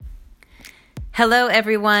Hello,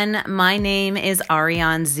 everyone. My name is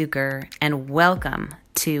Ariane Zucker, and welcome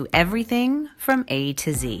to Everything from A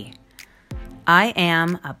to Z. I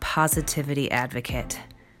am a positivity advocate.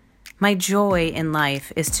 My joy in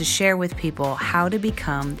life is to share with people how to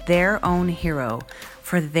become their own hero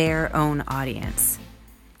for their own audience.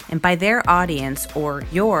 And by their audience, or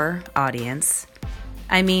your audience,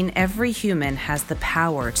 I mean every human has the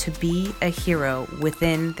power to be a hero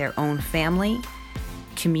within their own family,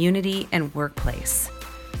 community, and workplace.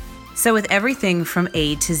 So with Everything from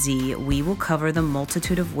A to Z, we will cover the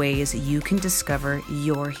multitude of ways you can discover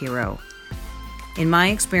your hero. In my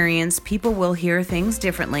experience, people will hear things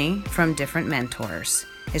differently from different mentors.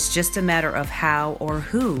 It's just a matter of how or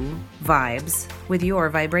who vibes with your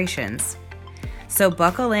vibrations. So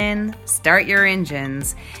buckle in, start your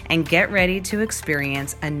engines, and get ready to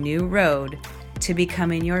experience a new road to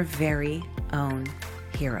becoming your very own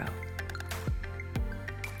hero.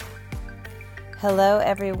 Hello,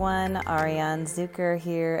 everyone. Ariane Zucker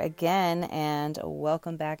here again, and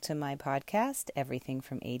welcome back to my podcast, Everything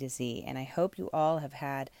from A to Z. And I hope you all have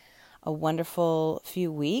had a wonderful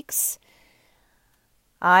few weeks.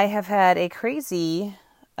 I have had a crazy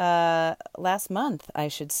last month, I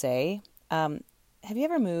should say. Have you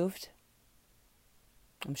ever moved?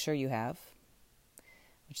 I'm sure you have,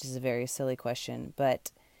 which is a very silly question. But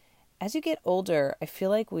as you get older, I feel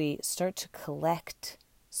like we start to collect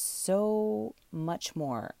so much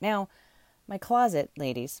more. Now, my closet,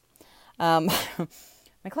 ladies, my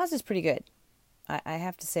closet is pretty good. I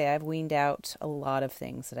have to say I've weaned out a lot of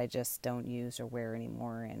things that I just don't use or wear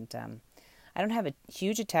anymore. And I don't have a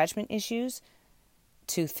huge attachment issues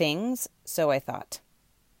to things, so I thought.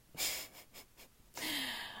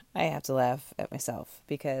 I have to laugh at myself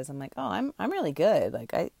because I'm like, oh, I'm really good.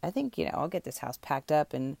 Like, I think, I'll get this house packed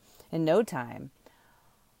up in no time.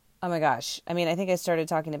 Oh my gosh. I mean, I think I started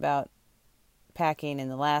talking about packing in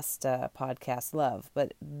the last podcast, Love,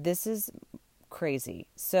 but this is crazy.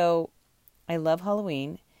 So I love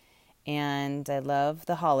Halloween and I love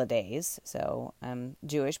the holidays. So I'm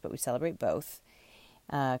Jewish, but we celebrate both,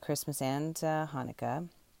 Christmas and Hanukkah,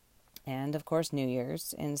 and of course New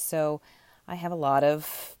Year's. And so I have a lot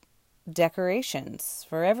of decorations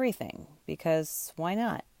for everything because why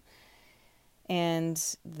not? And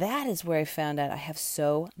that is where I found out I have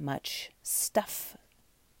so much stuff.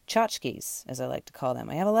 Tchotchkes, as I like to call them.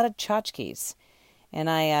 I have a lot of tchotchkes. And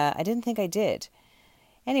I didn't think I did.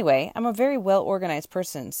 Anyway, I'm a very well-organized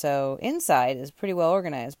person. So inside is pretty well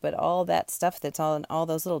organized. But all that stuff that's on all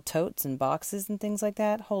those little totes and boxes and things like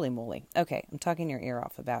that, holy moly. Okay, I'm talking your ear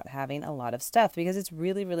off about having a lot of stuff. Because it's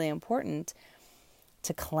really, really important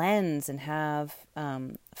to cleanse and have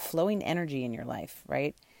flowing energy in your life,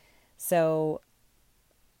 right? So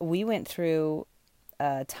we went through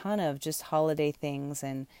a ton of just holiday things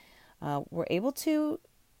and were able to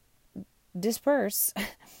disperse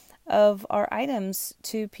of our items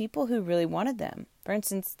to people who really wanted them. For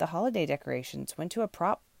instance, the holiday decorations went to a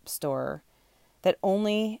prop store that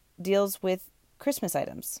only deals with Christmas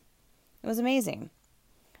items. It was amazing.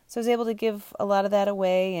 So I was able to give a lot of that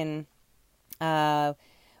away, and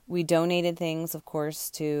we donated things, of course,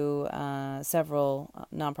 to several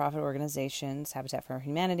nonprofit organizations, Habitat for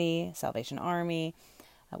Humanity, Salvation Army,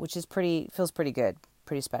 which is feels pretty good,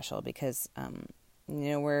 pretty special because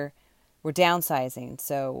we're downsizing,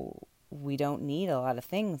 so we don't need a lot of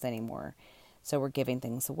things anymore. So we're giving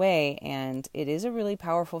things away, and it is a really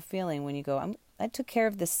powerful feeling when you go, I took care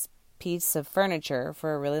of this piece of furniture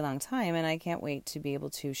for a really long time, and I can't wait to be able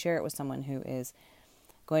to share it with someone who is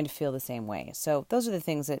going to feel the same way. So those are the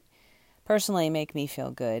things that personally make me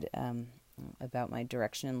feel good about my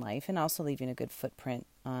direction in life, and also leaving a good footprint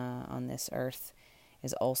on this earth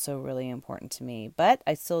is also really important to me. But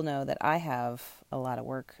I still know that I have a lot of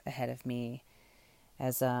work ahead of me,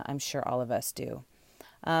 as I'm sure all of us do.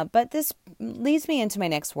 But this leads me into my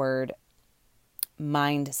next word,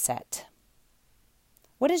 mindset.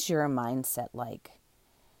 What is your mindset like?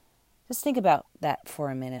 Just think about that for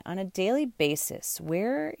a minute. On a daily basis,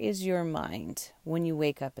 where is your mind when you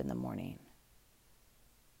wake up in the morning?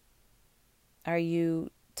 Are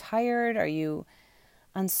you tired? Are you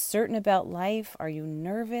uncertain about life? Are you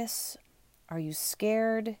nervous? Are you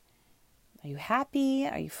scared? Are you happy?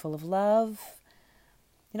 Are you full of love?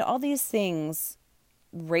 All these things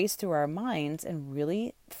race through our minds and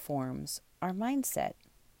really forms our mindset.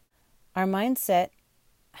 Our mindset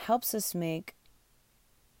helps us make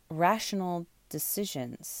rational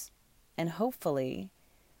decisions. And hopefully,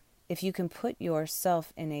 if you can put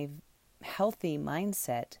yourself in a healthy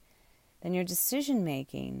mindset, then your decision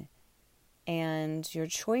making and your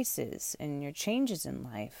choices and your changes in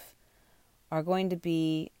life are going to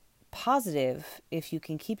be positive if you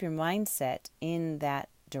can keep your mindset in that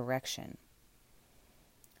direction.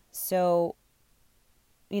 So,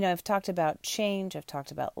 I've talked about change, I've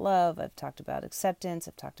talked about love, I've talked about acceptance,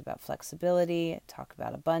 I've talked about flexibility, I've talked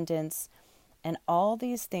about abundance, and all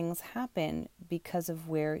these things happen because of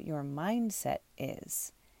where your mindset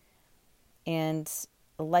is. And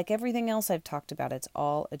like everything else I've talked about, it's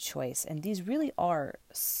all a choice. And these really are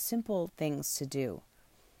simple things to do.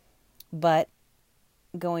 But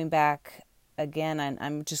going back again,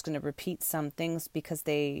 I'm just going to repeat some things because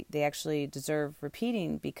they actually deserve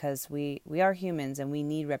repeating, because we are humans and we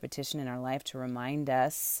need repetition in our life to remind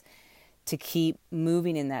us to keep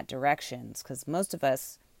moving in that direction. Because most of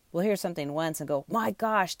us will hear something once and go, my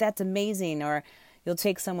gosh, that's amazing. Or you'll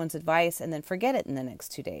take someone's advice and then forget it in the next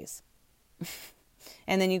 2 days.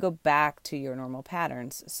 And then you go back to your normal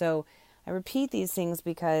patterns. So I repeat these things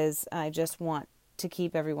because I just want to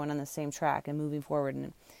keep everyone on the same track and moving forward,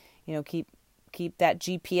 and keep that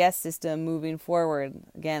GPS system moving forward.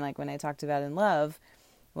 Again, like when I talked about in love,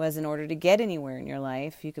 was in order to get anywhere in your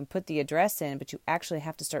life, you can put the address in, but you actually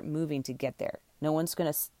have to start moving to get there. No one's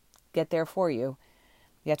going to get there for you.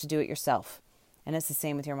 You have to do it yourself. And it's the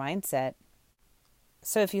same with your mindset.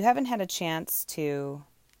 So if you haven't had a chance to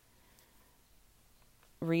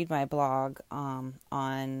read my blog on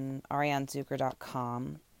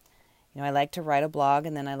arianezucker.com, I like to write a blog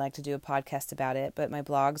and then I like to do a podcast about it, but my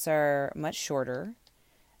blogs are much shorter.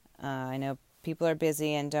 I know people are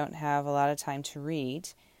busy and don't have a lot of time to read,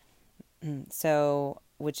 so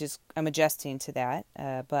I'm adjusting to that.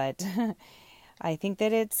 But I think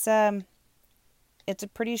that it's a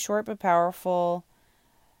pretty short but powerful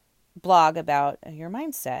blog about your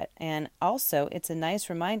mindset, and also it's a nice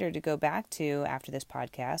reminder to go back to after this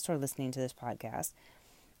podcast or listening to this podcast.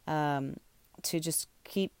 To just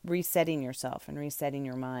keep resetting yourself and resetting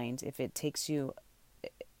your mind if it takes you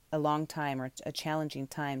a long time or a challenging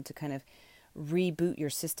time to kind of reboot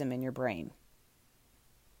your system in your brain.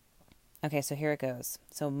 Okay, so here it goes.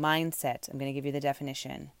 So mindset, I'm going to give you the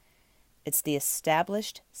definition. It's the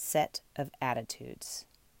established set of attitudes.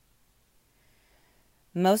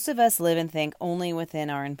 Most of us live and think only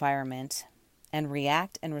within our environment and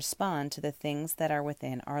react and respond to the things that are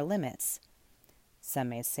within our limits. Some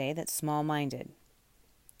may say that's small-minded.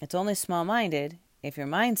 It's only small-minded if your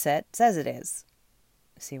mindset says it is.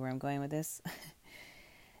 See where I'm going with this?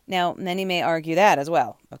 Now, many may argue that as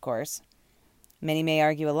well, of course. Many may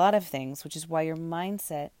argue a lot of things, which is why your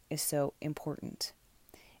mindset is so important.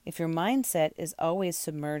 If your mindset is always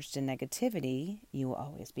submerged in negativity, you will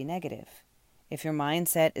always be negative. If your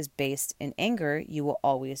mindset is based in anger, you will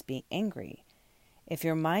always be angry. If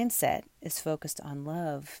your mindset is focused on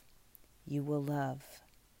love, you will love.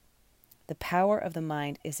 The power of the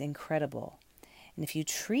mind is incredible. And if you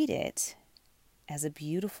treat it as a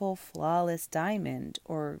beautiful, flawless diamond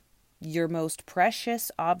or your most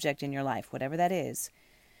precious object in your life, whatever that is,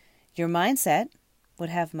 your mindset would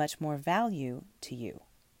have much more value to you.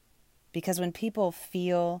 Because when people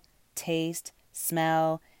feel, taste,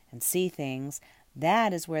 smell, and see things,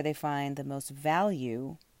 that is where they find the most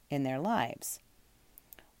value in their lives.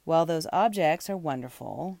 While those objects are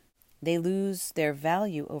wonderful, they lose their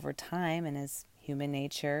value over time, and as human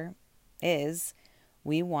nature is,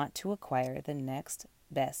 we want to acquire the next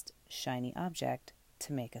best shiny object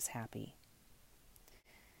to make us happy.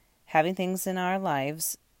 Having things in our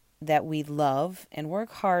lives that we love and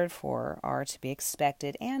work hard for are to be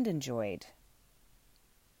expected and enjoyed.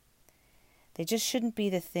 They just shouldn't be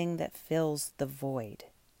the thing that fills the void.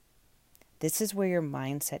 This is where your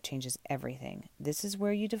mindset changes everything. This is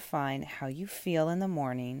where you define how you feel in the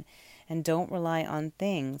morning and don't rely on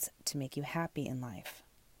things to make you happy in life.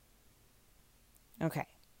 Okay.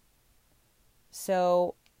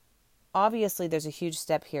 So, obviously there's a huge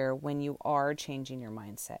step here when you are changing your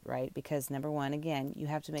mindset, right? Because number one, again, you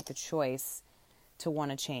have to make the choice to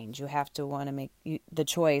want to change. You have to want to make the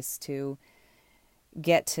choice to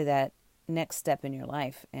get to that next step in your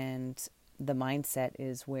life, and the mindset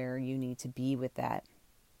is where you need to be with that.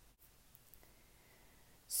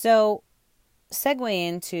 So, segue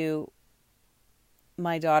into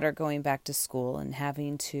my daughter going back to school and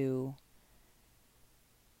having to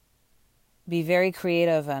be very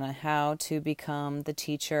creative on how to become the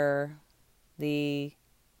teacher, the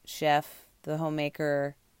chef, the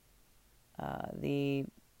homemaker, the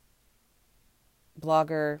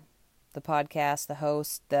blogger, the podcast, the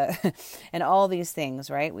host, and all these things,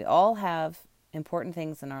 right? We all have important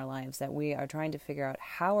things in our lives that we are trying to figure out,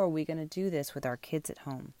 how are we going to do this with our kids at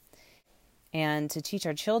home? And to teach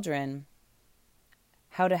our children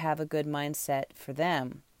how to have a good mindset for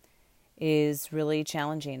them is really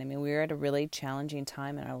challenging. I mean, we're at a really challenging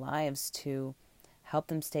time in our lives to help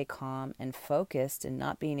them stay calm and focused, and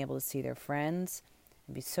not being able to see their friends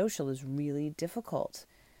and be social is really difficult.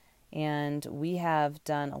 And we have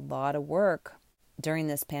done a lot of work during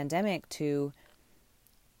this pandemic to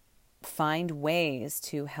find ways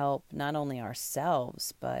to help not only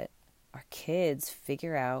ourselves, but our kids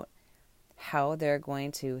figure out how they're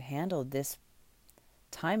going to handle this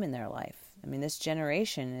time in their life. I mean, this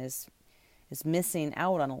generation is missing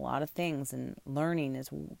out on a lot of things, and learning is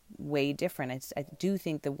way different. I do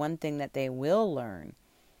think the one thing that they will learn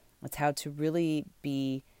is how to really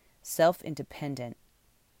be self-independent,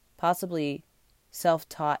 possibly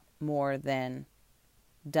self-taught more than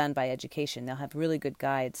done by education. They'll have really good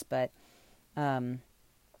guides, but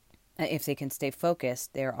if they can stay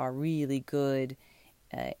focused, there are really good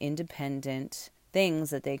independent things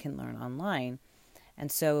that they can learn online.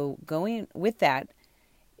 And so going with that,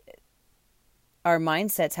 our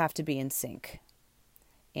mindsets have to be in sync.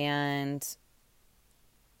 And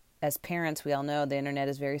as parents, we all know the internet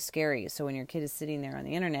is very scary. So when your kid is sitting there on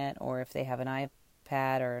the internet, or if they have an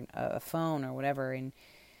iPad or a phone or whatever, and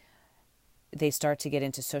they start to get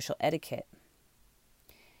into social etiquette.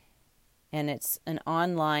 And it's an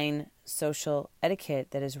online social etiquette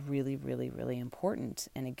that is really, really, really important.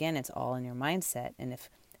 And again, it's all in your mindset. And if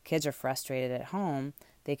kids are frustrated at home,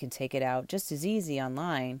 they can take it out just as easy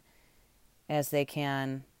online as they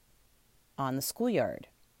can on the schoolyard.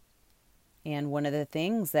 And one of the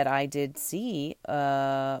things that I did see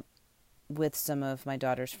with some of my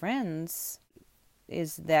daughter's friends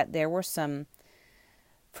is that there were some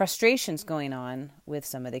frustrations going on with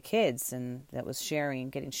some of the kids, and that was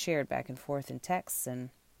getting shared back and forth in texts. And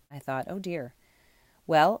I thought, oh dear,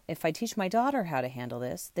 well, if I teach my daughter how to handle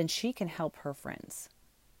this, then she can help her friends.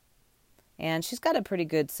 And she's got a pretty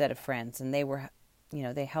good set of friends, and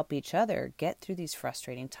they help each other get through these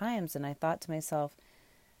frustrating times. And I thought to myself,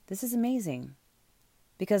 this is amazing,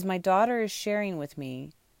 because my daughter is sharing with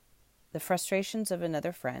me the frustrations of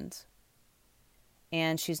another friend,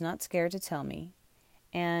 and she's not scared to tell me.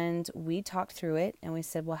 And we talked through it, and we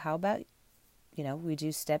said, well, how about, we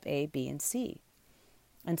do step A, B, and C,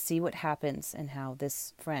 and see what happens and how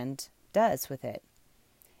this friend does with it.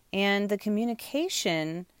 And the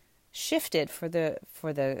communication shifted for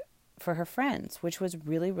her friends, which was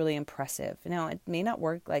really, really impressive. Now, it may not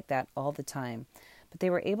work like that all the time, but they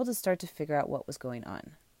were able to start to figure out what was going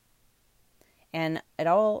on. And it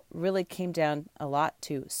all really came down a lot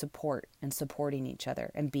to support and supporting each other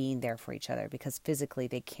and being there for each other, because physically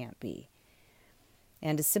they can't be.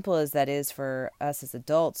 And as simple as that is for us as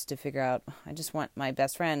adults to figure out, I just want my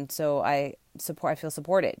best friend, so I feel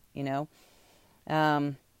supported,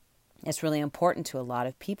 It's really important to a lot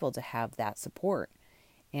of people to have that support.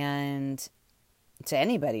 And to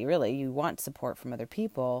anybody, really, you want support from other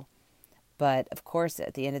people. But of course,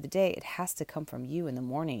 at the end of the day, it has to come from you in the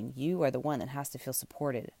morning. You are the one that has to feel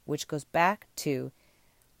supported, which goes back to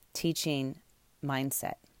teaching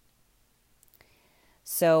mindset.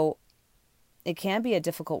 So it can be a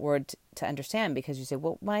difficult word to understand, because you say,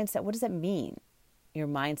 well, mindset, what does that mean? Your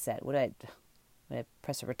mindset. Would I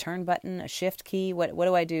press a return button, a shift key? What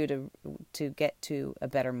do I do to get to a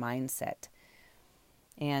better mindset?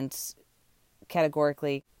 And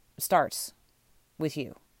categorically starts with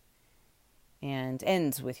you and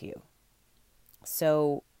ends with you.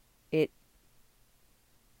 So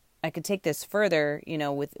I could take this further,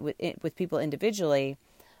 with people individually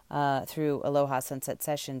through Aloha Sunset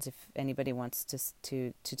Sessions. If anybody wants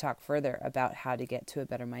to talk further about how to get to a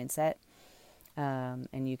better mindset,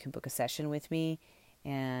 and you can book a session with me,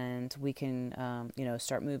 and we can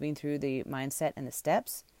start moving through the mindset and the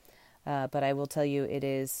steps. But I will tell you, it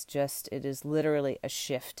is literally a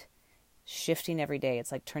shifting every day.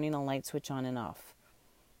 It's like turning a light switch on and off.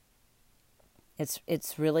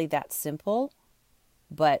 It's really that simple,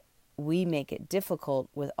 but we make it difficult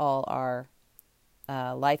with all our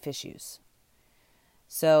life issues.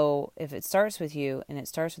 So if it starts with you, and it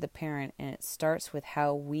starts with a parent, and it starts with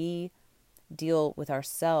how we deal with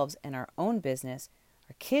ourselves and our own business,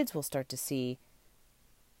 our kids will start to see,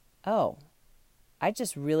 oh, I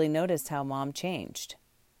just really noticed how mom changed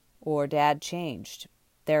or dad changed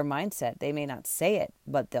their mindset. They may not say it,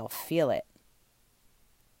 but they'll feel it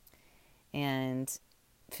and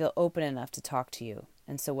feel open enough to talk to you.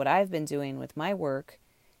 And so what I've been doing with my work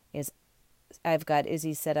is I've got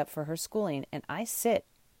Izzy set up for her schooling, and I sit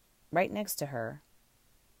right next to her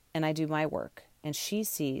and I do my work, and she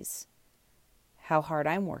sees how hard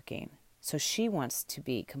I'm working. So she wants to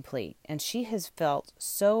be complete. And she has felt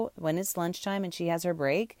so, when it's lunchtime and she has her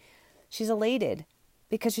break, she's elated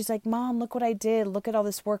because she's like, Mom, look what I did. Look at all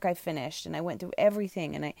this work I finished. And I went through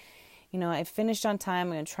everything. And I finished on time.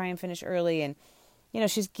 I'm going to try and finish early. And,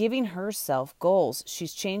 she's giving herself goals.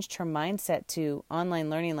 She's changed her mindset to online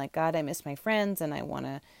learning. Like, God, I miss my friends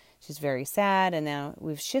and she's very sad. And now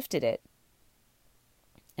we've shifted it.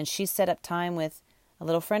 And she set up time with a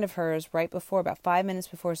little friend of hers right before, about 5 minutes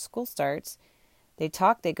before school starts. They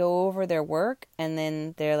talk, they go over their work, and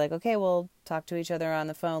then they're like, okay, we'll talk to each other on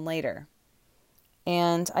the phone later.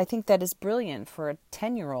 And I think that is brilliant for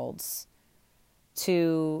 10-year-olds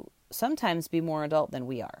to sometimes be more adult than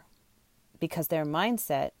we are, because their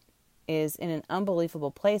mindset is in an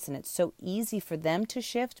unbelievable place, and it's so easy for them to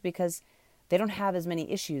shift because they don't have as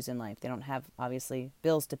many issues in life. They don't have, obviously,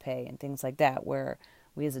 bills to pay and things like that, where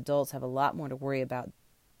we as adults have a lot more to worry about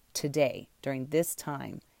today, during this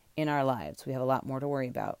time in our lives. We have a lot more to worry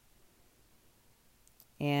about.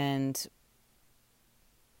 And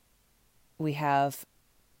we have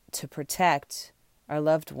to protect our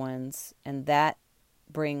loved ones, and that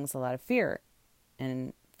brings a lot of fear.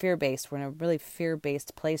 And fear-based, we're in a really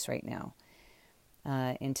fear-based place right now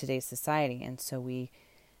in today's society. And so we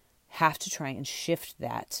have to try and shift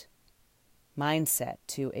that mindset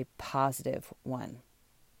to a positive one.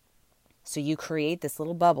 So you create this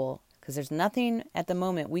little bubble, because there's nothing at the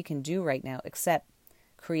moment we can do right now except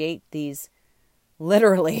create these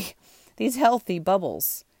healthy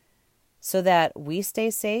bubbles so that we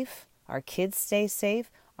stay safe, our kids stay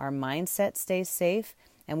safe, our mindset stays safe,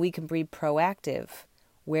 and we can be proactive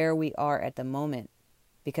where we are at the moment,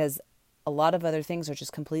 because a lot of other things are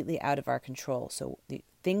just completely out of our control. So the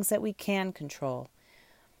things that we can control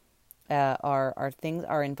are things,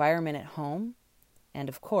 our environment at home, and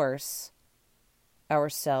of course,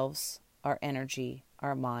 ourselves, our energy,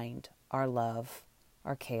 our mind, our love,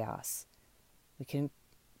 our chaos.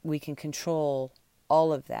 We can control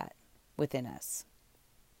all of that within us.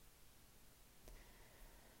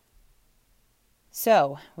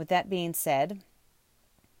 So, with that being said,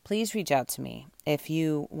 please reach out to me if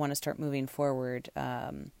you want to start moving forward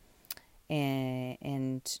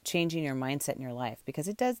and changing your mindset in your life, because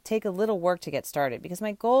it does take a little work to get started. Because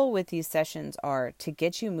my goal with these sessions are to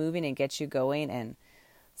get you moving and get you going and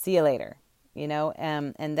see you later,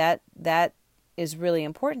 and that is really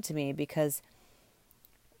important to me, because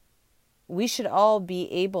we should all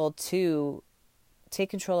be able to take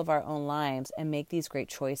control of our own lives and make these great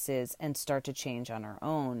choices and start to change on our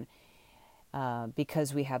own,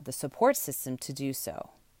 because we have the support system to do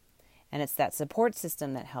so. And it's that support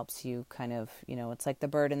system that helps you kind of, it's like the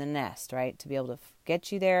bird in the nest, right? To be able to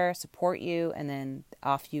get you there, support you, and then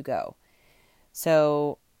off you go.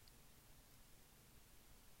 So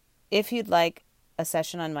if you'd like a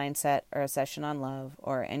session on mindset or a session on love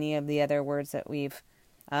or any of the other words that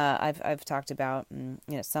I've talked about,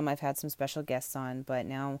 some I've had some special guests on, but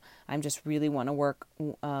now I'm just really want to work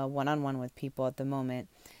one-on-one with people at the moment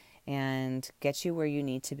and get you where you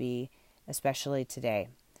need to be, especially today.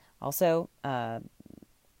 Also,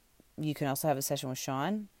 you can also have a session with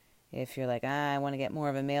Sean if you're like, I want to get more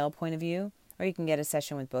of a male point of view, or you can get a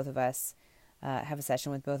session with both of us, have a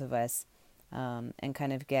session with both of us, and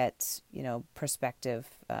kind of get,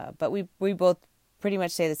 perspective. But we both pretty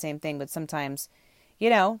much say the same thing, but sometimes,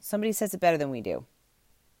 somebody says it better than we do,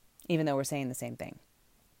 even though we're saying the same thing.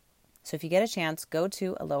 So if you get a chance, go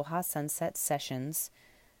to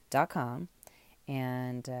AlohaSunsetSessions.com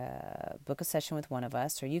and book a session with one of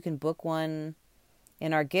us, or you can book one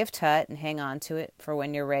in our gift hut and hang on to it for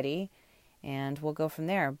when you're ready, and we'll go from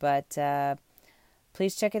there. But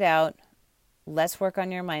please check it out. Let's work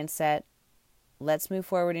on your mindset. Let's move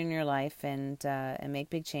forward in your life and make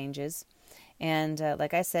big changes. And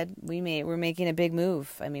like I said, we're making a big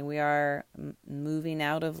move. I mean, we are moving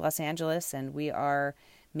out of Los Angeles, and we are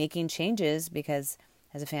making changes because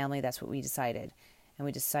as a family, that's what we decided. And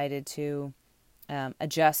we decided to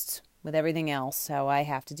adjust with everything else, how I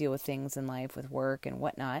have to deal with things in life, with work and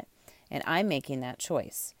whatnot. And I'm making that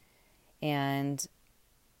choice. And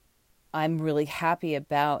I'm really happy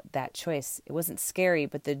about that choice. It wasn't scary,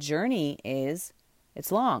 but the journey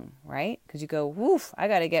it's long, right? Because you go, woof, I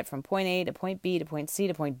got to get from point A to point B to point C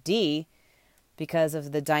to point D because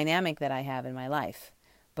of the dynamic that I have in my life.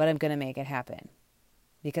 But I'm going to make it happen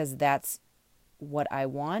because that's what I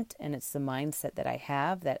want, and it's the mindset that I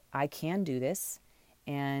have, that I can do this,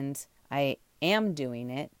 and I am doing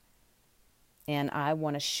it, and I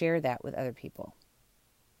want to share that with other people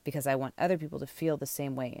because I want other people to feel the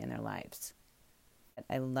same way in their lives.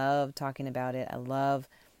 I love talking about it. I love,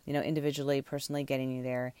 individually, personally getting you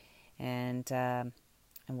there, and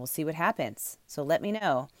we'll see what happens. So let me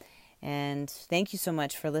know. And thank you so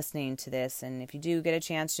much for listening to this. And if you do get a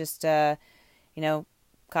chance, just,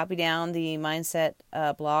 copy down the mindset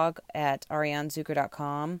blog at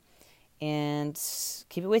arianezucker.com and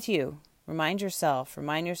keep it with you. Remind yourself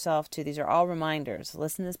too. These are all reminders.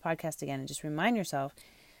 Listen to this podcast again and just remind yourself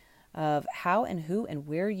of how and who and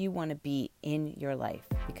where you want to be in your life.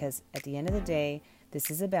 Because at the end of the day, this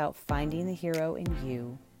is about finding the hero in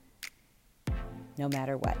you no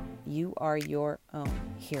matter what. You are your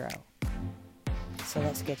own hero. So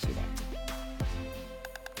let's get you there.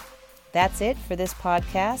 That's it for this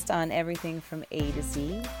podcast on everything from A to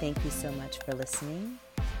Z. Thank you so much for listening,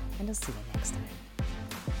 and I'll see you next time.